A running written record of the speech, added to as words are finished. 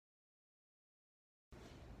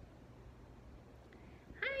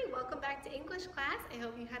English class. I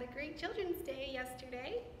hope you had a great Children's Day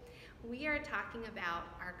yesterday. We are talking about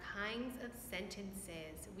our kinds of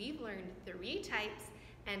sentences. We've learned 3 types,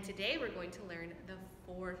 and today we're going to learn the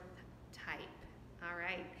 4th type. All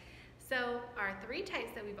right, so our 3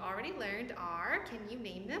 types that we've already learned are, can you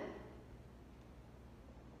name them?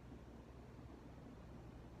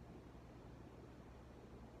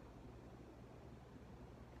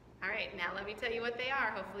 All right, now let me tell you what they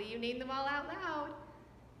are. Hopefully you name them all out loud.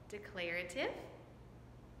 Declarative,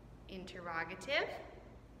 interrogative,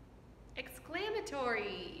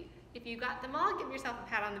 exclamatory. If you got them all, give yourself a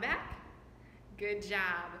pat on the back. Good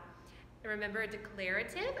job. And remember, a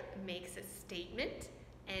declarative makes a statement,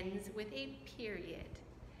 ends with a period.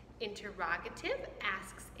 Interrogative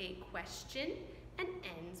asks a question and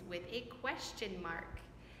ends with a question mark.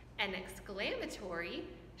 An exclamatory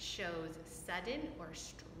shows sudden or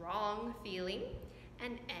strong feeling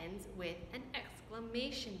and ends with an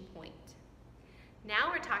exclamation point. Now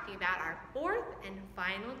we're talking about our 4th and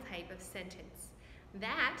final type of sentence.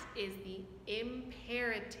 That is the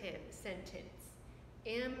imperative sentence.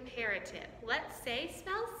 Imperative. Let's say,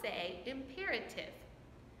 spell say, imperative.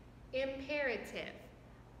 Imperative.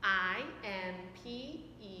 I-M-P-E-R-A-T-I-V-E,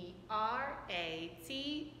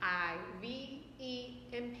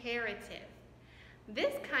 imperative.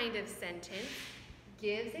 This kind of sentence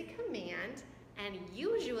gives a command and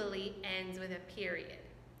usually ends with a period.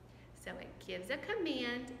 So it gives a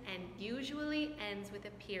command and usually ends with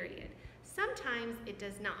a period. Sometimes it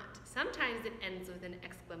does not. Sometimes it ends with an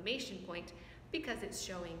exclamation point because it's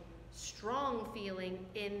showing strong feeling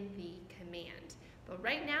in the command. But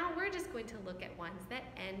right now we're just going to look at ones that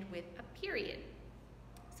end with a period.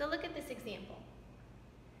 So look at this example.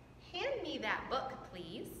 Hand me that book,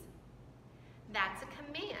 please. That's a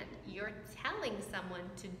command. You're telling someone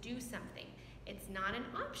to do something. It's not an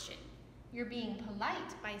option. You're being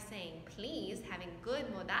polite by saying please, having good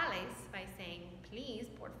modales by saying please,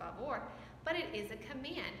 por favor, but it is a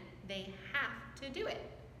command. They have to do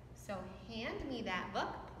it. So hand me that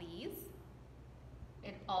book, please.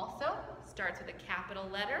 It also starts with a capital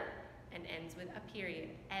letter and ends with a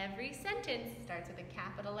period. Every sentence starts with a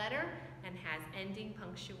capital letter and has ending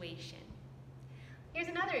punctuation. Here's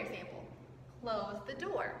another example. Close the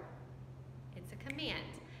door. It's a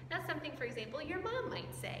command. That's something, for example, your mom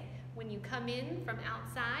might say. When you come in from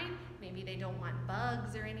outside, maybe they don't want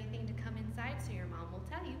bugs or anything to come inside, so your mom will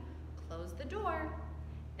tell you, close the door.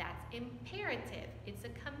 That's imperative. It's a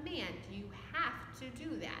command. You have to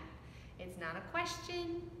do that. It's not a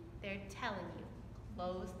question. They're telling you,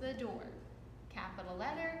 close the door. Capital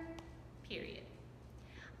letter, period.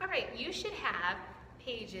 All right, you should have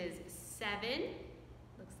pages 7,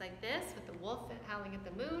 looks like this, with the wolf howling at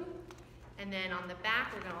the moon. And then on the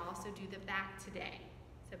back, we're going to also do the back today.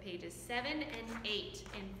 So pages 7 and 8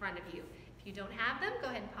 in front of you. If you don't have them, go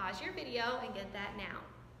ahead and pause your video and get that now.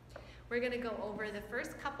 We're going to go over the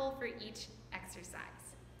first couple for each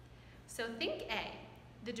exercise. So think A.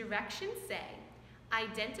 The directions say,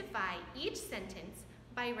 identify each sentence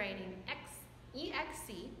by writing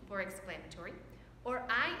EXC for exclamatory or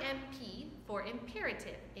IMP for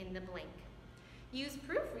imperative in the blank. Use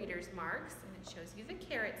proofreader's marks, and it shows you the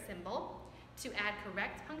caret symbol, to add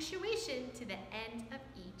correct punctuation to the end of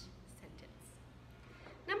each sentence.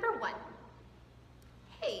 Number 1.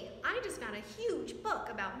 Hey, I just found a huge book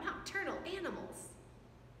about nocturnal animals.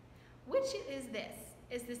 Which is this?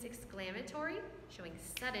 Is this exclamatory, showing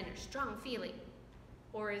sudden or strong feeling?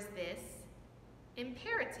 Or is this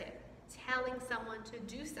imperative, telling someone to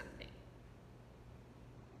do something?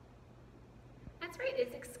 That's right,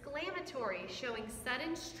 it's exclamatory, showing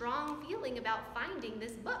sudden, strong feeling about finding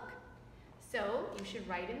this book. So you should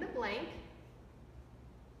write in the blank,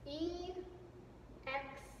 EXC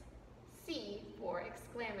for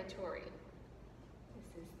exclamatory. This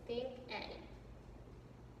is think A.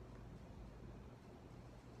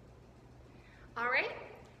 All right,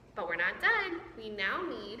 but we're not done. We now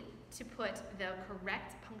need to put the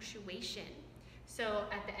correct punctuation. So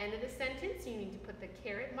at the end of the sentence, you need to put the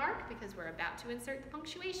caret mark because we're about to insert the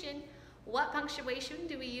punctuation. What punctuation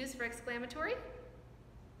do we use for exclamatory?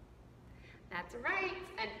 That's right,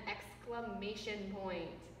 an exclamation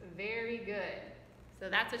point. Very good. So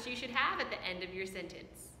that's what you should have at the end of your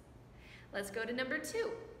sentence. Let's go to number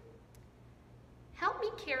 2. Help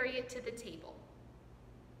me carry it to the table.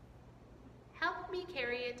 Help me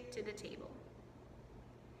carry it to the table.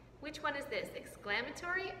 Which one is this,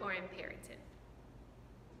 exclamatory or imperative?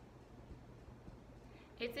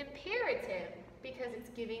 It's imperative because it's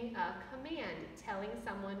giving a command, telling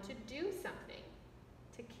someone to do something,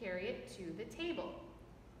 to carry it to the table.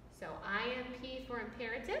 So IMP for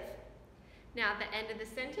imperative. Now at the end of the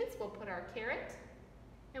sentence, we'll put our caret.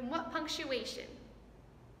 And what punctuation?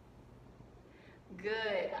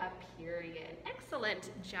 Good, a period. Excellent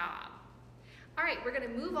job. All right, we're going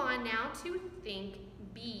to move on now to think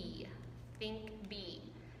B. Think B.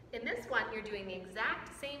 In this one, you're doing the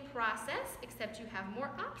exact same process, except you have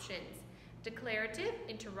more options. Declarative,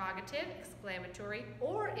 interrogative, exclamatory,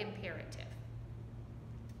 or imperative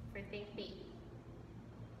for think B.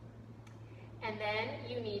 And then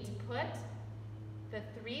you need to put the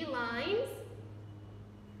 3 lines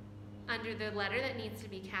under the letter that needs to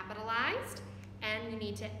be capitalized, and you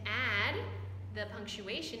need to add the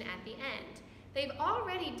punctuation at the end. They've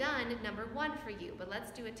already done number 1 for you, but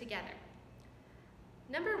let's do it together.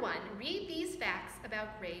 Number 1, read these facts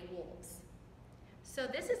about gray wolves. So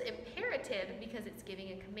this is imperative because it's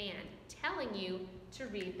giving a command, telling you to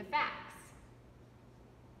read the facts.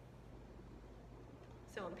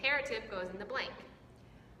 So imperative goes in the blank.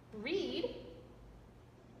 Read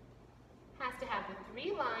has to have the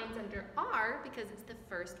 3 lines under R because it's the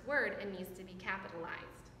first word and needs to be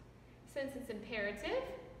capitalized. Since it's imperative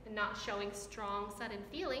and not showing strong, sudden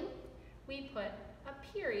feeling, we put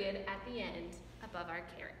a period at the end above our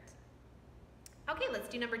caret. Okay, let's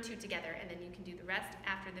do number 2 together, and then you can do the rest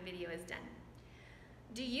after the video is done.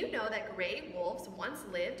 Do you know that gray wolves once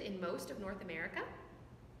lived in most of North America?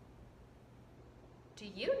 Do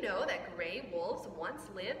you know that gray wolves once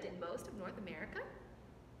lived in most of North America?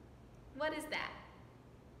 What is that?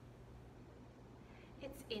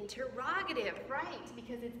 It's interrogative, right?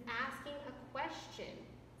 Because it's asking a question.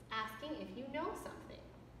 It's asking if you know something.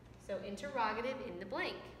 So interrogative in the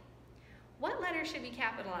blank. What letter should be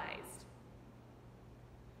capitalized?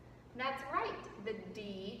 That's right, the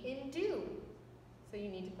D in do. So you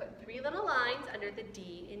need to put 3 little lines under the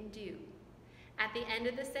D in do. At the end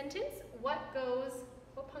of the sentence, what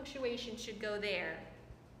punctuation should go there?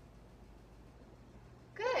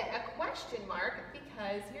 Good, a question mark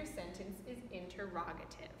because your sentence is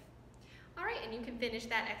interrogative. All right, and you can finish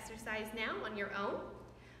that exercise now on your own.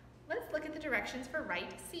 Let's look at the directions for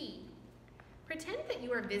write C. Pretend that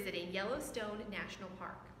you are visiting Yellowstone National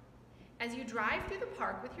Park. As you drive through the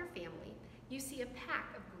park with your family, you see a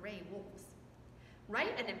pack of gray wolves.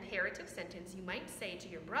 Write an imperative sentence you might say to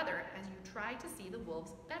your brother as you try to see the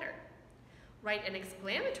wolves better. Write an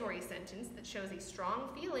exclamatory sentence that shows a strong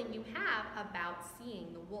feeling you have about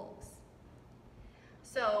seeing the wolves.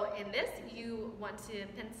 So in this, you want to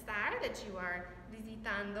pensar that you are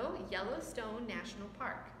visitando Yellowstone National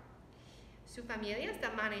Park. Su familia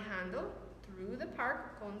está manejando through the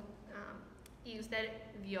park y usted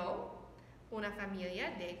vio una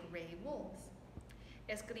familia de gray wolves.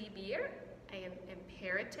 Escribir an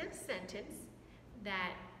imperative sentence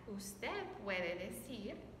that usted puede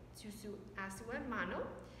decir a su hermano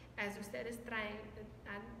as ustedes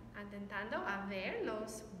intentando a ver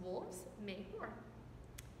los wolves mejor.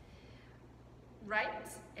 Write,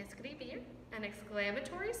 escribir, an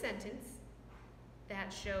exclamatory sentence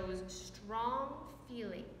that shows strong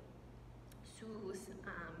feeling. Sus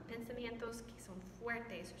pensamientos que son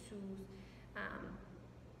fuertes, sus,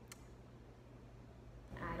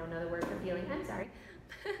 I don't know the word for feeling, I'm sorry.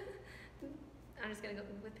 I'm just going to go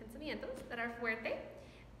with pensamientos that are fuerte,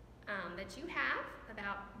 that you have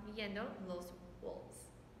about viendo los wolves.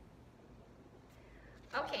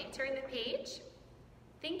 Okay, turn the page.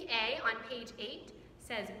 Think A on page 8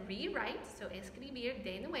 says rewrite, so escribir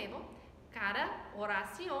de nuevo, cada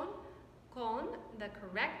oración con the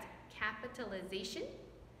correct capitalization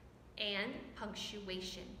and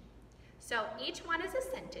punctuation. So each one is a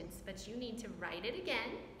sentence, but you need to write it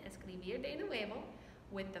again, escribir de nuevo,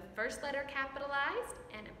 with the first letter capitalized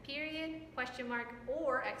and a period, question mark,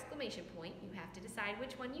 or exclamation point. You have to decide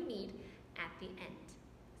which one you need at the end.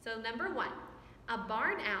 So number 1, a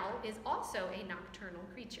barn owl is also a nocturnal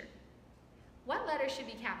creature. What letter should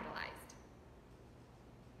be capitalized?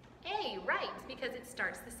 A, right, because it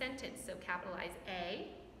starts the sentence. So capitalize A.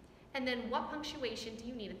 And then what punctuation do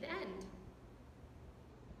you need at the end?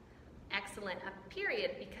 Excellent, a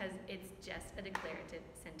period, because it's just a declarative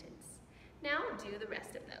sentence. Now do the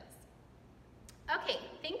rest of those. Okay,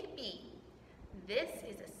 think B. This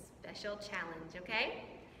is a special challenge, okay?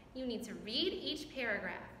 You need to read each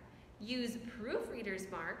paragraph. Use proofreader's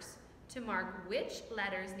marks to mark which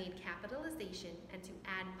letters need capitalization and to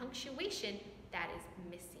add punctuation that is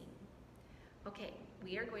missing. Okay,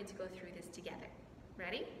 we are going to go through this together.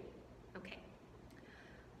 Ready? Okay.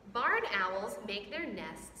 Barn owls make their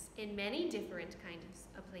nests in many different kinds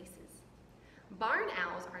of places. Barn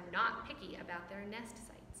owls are not picky about their nest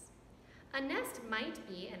sites. A nest might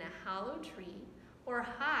be in a hollow tree or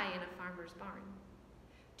high in a farmer's barn.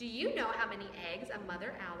 Do you know how many eggs a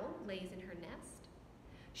mother owl lays in her nest?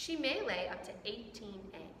 She may lay up to 18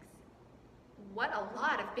 eggs. What a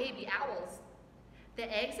lot of baby owls!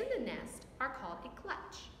 The eggs in the nest are called a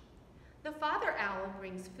clutch. The father owl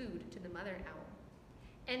brings food to the mother owl.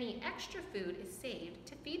 Any extra food is saved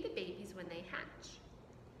to feed the babies when they hatch.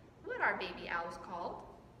 What are baby owls called?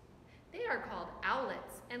 They are called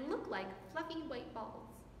owlets and look like fluffy white balls.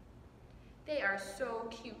 They are so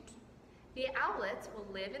cute. The owlets will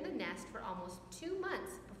live in the nest for almost 2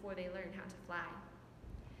 months before they learn how to fly.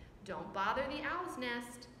 Don't bother the owl's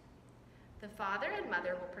nest. The father and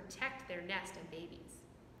mother will protect their nest and babies.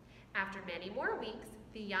 After many more weeks,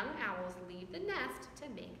 the young owls leave the nest to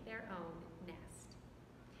make their own nest.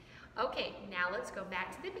 Okay, now let's go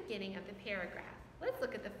back to the beginning of the paragraph. Let's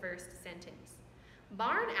look at the first sentence.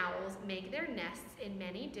 Barn owls make their nests in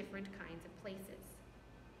many different kinds of places.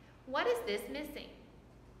 What is this missing?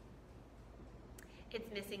 It's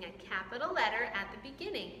missing a capital letter at the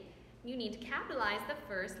beginning. You need to capitalize the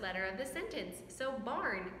first letter of the sentence. So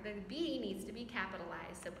barn, the B needs to be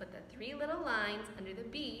capitalized. So put the 3 little lines under the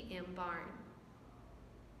B in barn.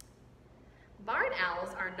 Barn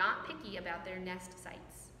owls are not picky about their nest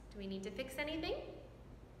sites. Do we need to fix anything?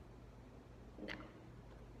 No.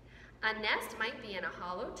 A nest might be in a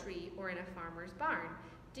hollow tree or in a farmer's barn.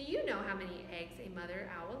 Do you know how many eggs a mother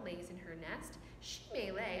owl lays in her nest? She may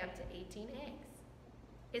lay up to 18 eggs.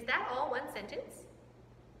 Is that all one sentence?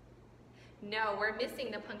 No, we're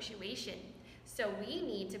missing the punctuation. So we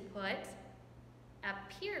need to put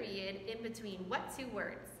a period in between what 2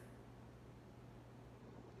 words?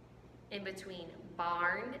 In between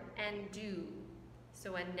barn and do.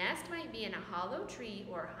 So a nest might be in a hollow tree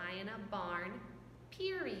or high in a barn,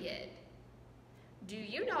 period. Do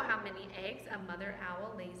you know how many eggs a mother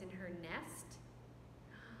owl lays in her nest?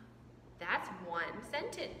 That's one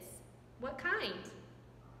sentence. What kind?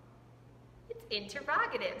 It's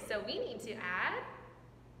interrogative, so we need to add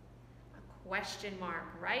a question mark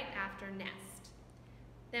right after nest.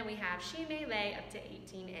 Then we have she may lay up to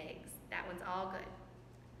 18 eggs. That one's all good.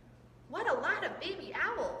 What a lot of baby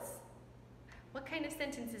owls! What kind of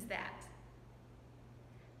sentence is that?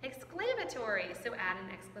 Exclamatory, so add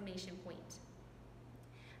an exclamation point.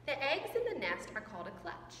 The eggs in the nest are called a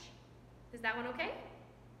clutch. Is that one okay?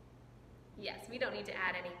 Yes, we don't need to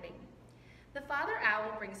add anything. The father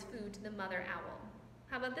owl brings food to the mother owl.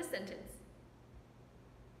 How about this sentence?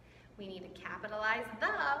 We need to capitalize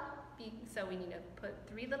the, so we need to put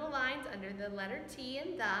 3 little lines under the letter T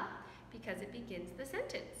in the because it begins the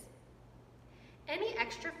sentence. Any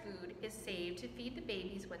extra food is saved to feed the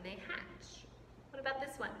babies when they hatch. What about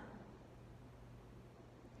this one?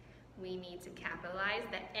 We need to capitalize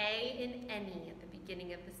the A in any at the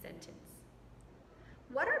beginning of the sentence.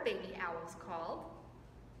 What are baby owls called?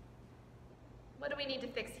 What do we need to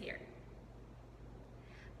fix here?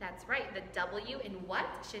 That's right, the W in what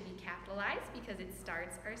should be capitalized because it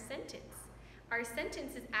starts our sentence. Our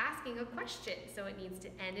sentence is asking a question, so it needs to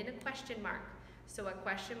end in a question mark. So a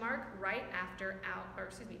question mark right after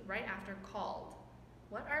right after called.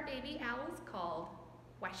 What are baby owls called?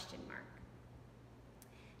 Question mark.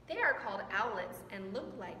 They are called owlets and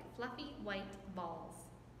look like fluffy white balls.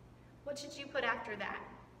 What should you put after that?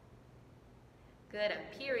 Good,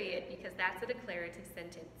 a period, because that's a declarative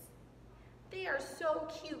sentence. They are so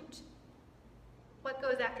cute. What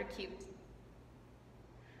goes after cute?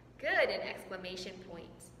 Good, an exclamation point.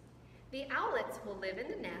 The owlets will live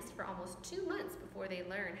in the nest for almost 2 months before they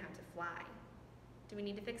learn how to fly. Do we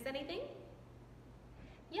need to fix anything?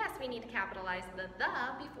 Yes, we need to capitalize the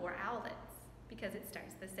before owlets because it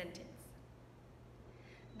starts the sentence.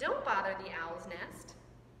 Don't bother the owl's nest.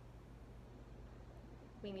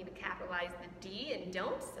 We need to capitalize the D and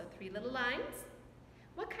don't, so 3 little lines.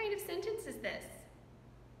 What kind of sentence is this?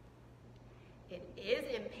 It is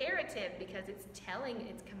imperative because it's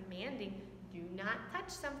commanding, do not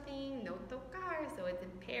touch something, no tocar, so it's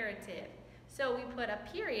imperative. So we put a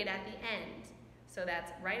period at the end. So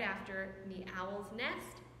that's right after the owl's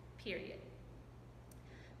nest, period.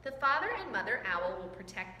 The father and mother owl will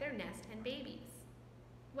protect their nest and babies.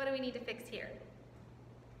 What do we need to fix here?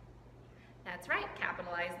 That's right,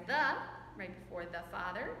 capitalize the right before the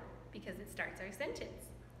father because it starts our sentence.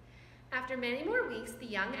 After many more weeks, the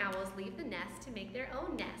young owls leave the nest to make their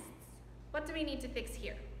own nests. What do we need to fix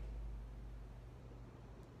here?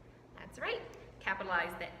 That's right,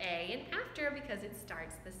 capitalize the A and after because it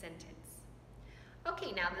starts the sentence.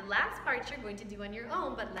 Okay, now the last part you're going to do on your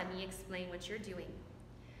own, but let me explain what you're doing.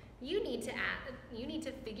 You need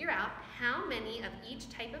to figure out how many of each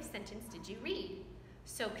type of sentence did you read.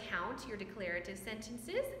 So count your declarative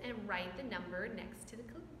sentences and write the number next to the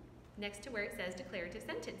next to where it says declarative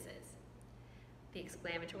sentences. The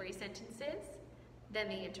exclamatory sentences, then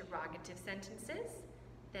the interrogative sentences,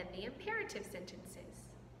 then the imperative sentences.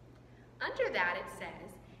 Under that it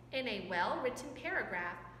says, in a well-written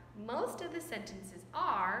paragraph, most of the sentences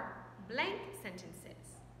are blank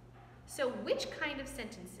sentences. So which kind of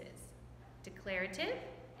sentences? Declarative,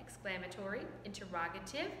 exclamatory,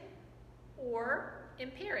 interrogative, or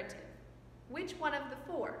imperative? Which one of the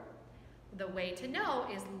four? The way to know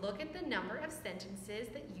is look at the number of sentences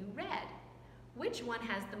that you read. Which one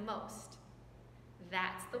has the most?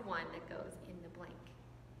 That's the one that goes in the blank.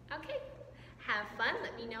 Okay, have fun.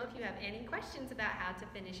 Let me know if you have any questions about how to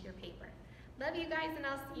finish your paper. Love you guys, and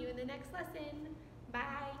I'll see you in the next lesson.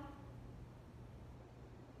 Bye.